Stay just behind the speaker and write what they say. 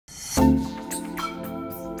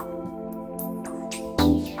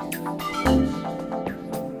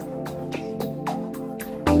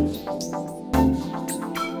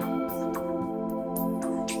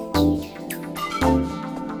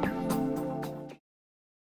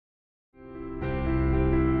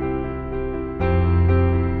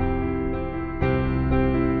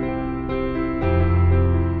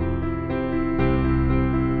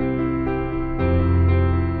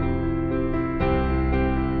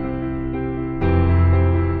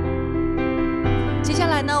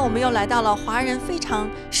来呢，我们又来到了华人非常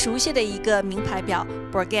熟悉的一个名牌表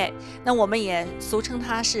BREGUET， 那我们也俗称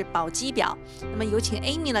它是宝鸡表。那么有请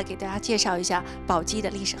Amy 呢给大家介绍一下宝鸡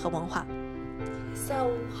的历史和文化。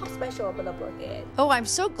So, how special about the BREGUET? Oh, I'm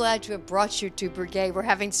so glad to have brought you to BREGUET. We're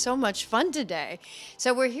having so much fun today.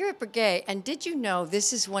 So we're here at BREGUET, and did you know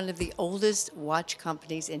this is one of the oldest watch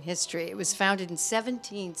companies in history? It was founded in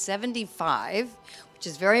 1775, which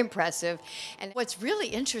is very impressive. And what's really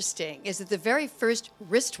interesting is that the very first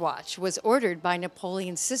wristwatch was ordered by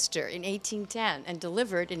Napoleon's sister in 1810 and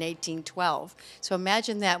delivered in 1812. So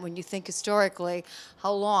imagine that when you think historically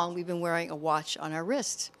how long we've been wearing a watch on our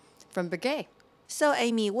wrist from BREGUET. So,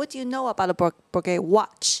 Amy, what do you know about the BREGUET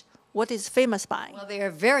watch? What is famous by? Well, they are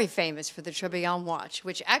very famous for the tourbillon watch,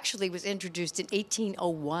 which actually was introduced in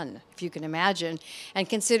 1801, if you can imagine, and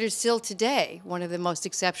considered still today one of the most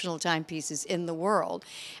exceptional timepieces in the world.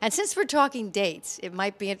 And since we're talking dates, it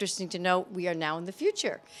might be interesting to know we are now in the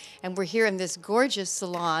future. And we're here in this gorgeous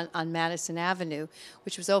salon on Madison Avenue,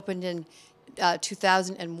 which was opened in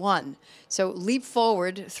 2001. So leap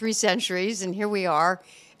forward 3 centuries, and here we are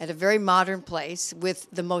at a very modern place with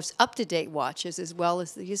the most up-to-date watches as well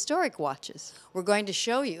as the historic watches. We're going to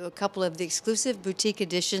show you a couple of the exclusive boutique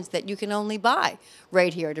editions that you can only buy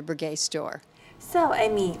right here at a BREGUET store. So,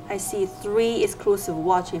 Amy, I see 3 exclusive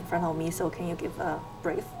watches in front of me, so can you give a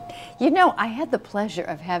brief? You know, I had the pleasure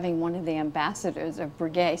of having one of the ambassadors of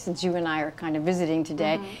BREGUET, since you and I are kind of visiting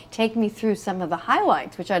today, take me through some of the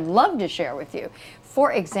highlights, which I'd love to share with you.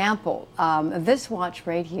 For example, this watch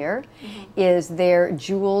right here is their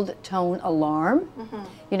jeweled tone alarm.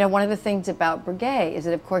 You know, one of the things about BREGUET is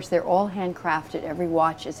that, of course, they're all handcrafted. Every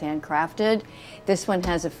watch is handcrafted. This one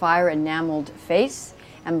has a fire enameled face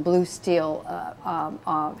and blue steel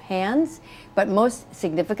hands, but most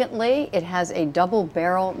significantly, it has a double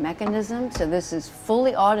barrel mechanism, so this is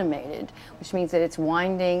fully automated, which means that it's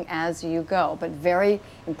winding as you go, but very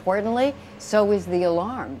importantly, so is the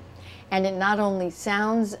alarm. And it not only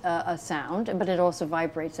sounds a sound, but it also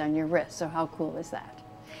vibrates on your wrist, so how cool is that?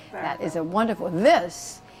 That is a wonderful,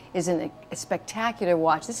 this is a spectacular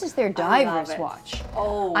watch. This is their diver's watch.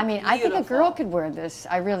 Oh, I mean, beautiful. I think a girl could wear this.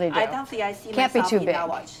 I really do. I don't think I see Can't be too big. That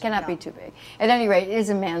watch. Cannot be too big. At any rate, it is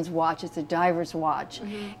a man's watch. It's a diver's watch,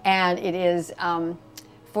 and it is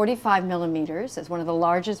 45 millimeters. It's one of the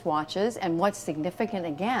largest watches. And what's significant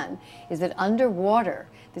again is that underwater,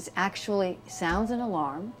 this actually sounds an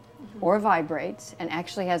alarm or vibrates and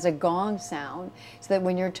actually has a gong sound, so that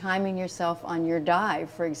when you're timing yourself on your dive,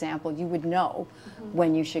 for example, you would know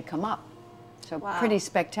when you should come up. So pretty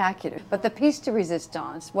spectacular. But the piece de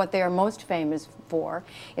resistance, what they are most famous for,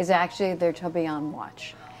 is actually their tourbillon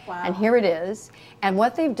watch. Wow. And here it is. And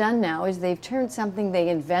what they've done now is they've turned something they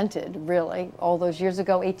invented, really, all those years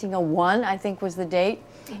ago, 1801, I think was the date,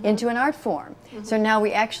 into an art form. So now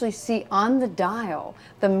we actually see on the dial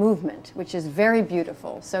the movement, which is very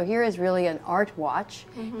beautiful. So here is really an art watch,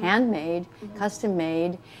 handmade, custom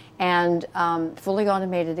made, and fully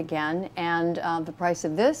automated again. And the price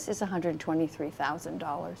of this is $123,000.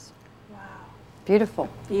 Wow. Beautiful.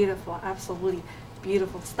 Beautiful, absolutely.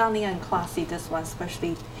 Beautiful, stunning and classy, this one,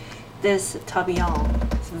 especially this tourbillon.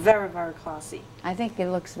 It's very, very classy. I think it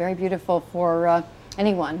looks very beautiful for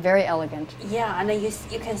anyone, very elegant. Yeah, and then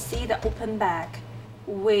you can see the open back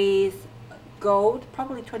with gold,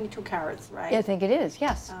 probably 22 carats, right? I think it is,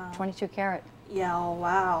 yes, 22 carat. Yeah, oh,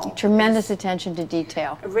 wow. Tremendous attention to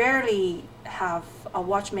detail. Rarely have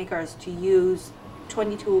watchmakers to use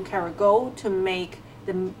 22 karat gold to make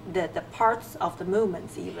the parts of the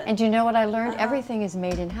movements even. And you know what I learned? Everything is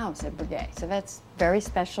made in-house at BREGUET. So that's very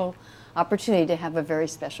special opportunity to have a very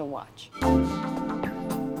special watch.